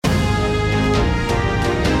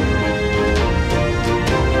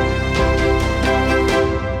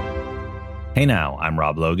Hey now, I'm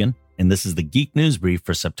Rob Logan, and this is the Geek News Brief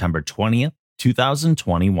for September 20th,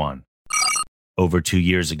 2021. Over 2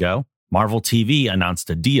 years ago, Marvel TV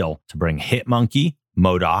announced a deal to bring Hitmonkey,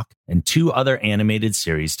 MODOK, and 2 other animated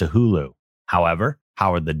series to Hulu. However,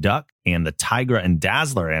 Howard the Duck and the Tigra and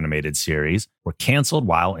Dazzler animated series were canceled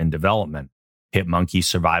while in development. Hitmonkey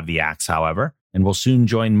survived the axe, however, and will soon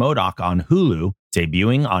join MODOK on Hulu,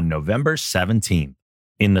 debuting on November 17th.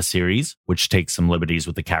 In the series, which takes some liberties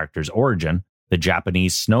with the character's origin, the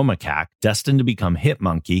Japanese snow macaque, destined to become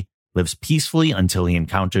Hitmonkey, lives peacefully until he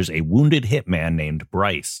encounters a wounded hitman named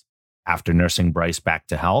Bryce. After nursing Bryce back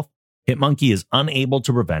to health, Hitmonkey is unable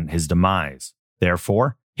to prevent his demise.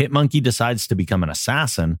 Therefore, Hitmonkey decides to become an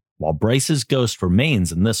assassin, while Bryce's ghost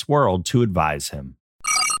remains in this world to advise him.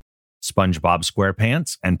 SpongeBob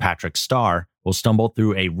SquarePants and Patrick Star will stumble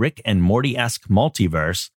through a Rick and Morty-esque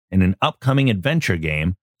multiverse in an upcoming adventure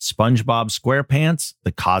game, SpongeBob SquarePants: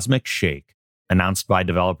 The Cosmic Shake. Announced by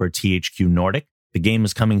developer THQ Nordic, the game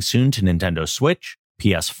is coming soon to Nintendo Switch,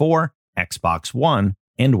 PS4, Xbox One,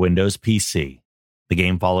 and Windows PC. The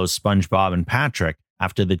game follows SpongeBob and Patrick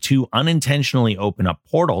after the 2 unintentionally open up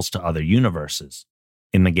portals to other universes.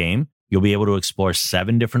 In the game, you'll be able to explore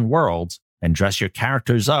 7 different worlds and dress your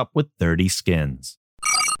characters up with 30 skins.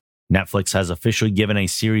 Netflix has officially given a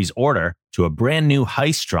series order to a brand new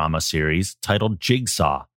heist drama series titled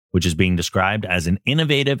Jigsaw, which is being described as an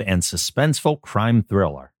innovative and suspenseful crime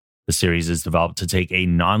thriller. The series is developed to take a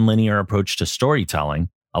non-linear approach to storytelling,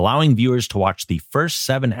 allowing viewers to watch the first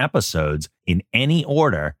 7 episodes in any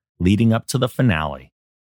order leading up to the finale.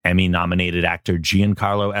 Emmy-nominated actor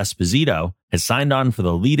Giancarlo Esposito has signed on for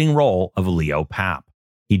the leading role of Leo Papp.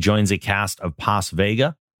 He joins a cast of Paz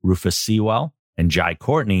Vega, Rufus Sewell, and Jai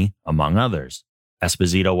Courtney, among others.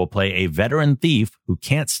 Esposito will play a veteran thief who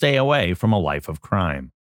can't stay away from a life of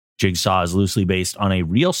crime. Jigsaw is loosely based on a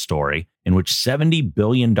real story in which $70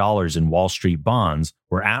 billion in Wall Street bonds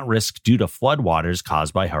were at risk due to floodwaters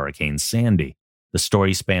caused by Hurricane Sandy. The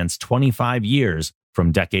story spans 25 years,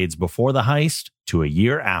 from decades before the heist to a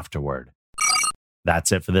year afterward.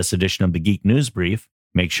 That's it for this edition of the Geek News Brief.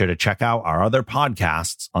 Make sure to check out our other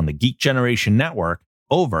podcasts on the Geek Generation Network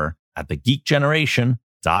over at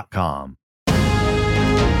thegeekgeneration.com.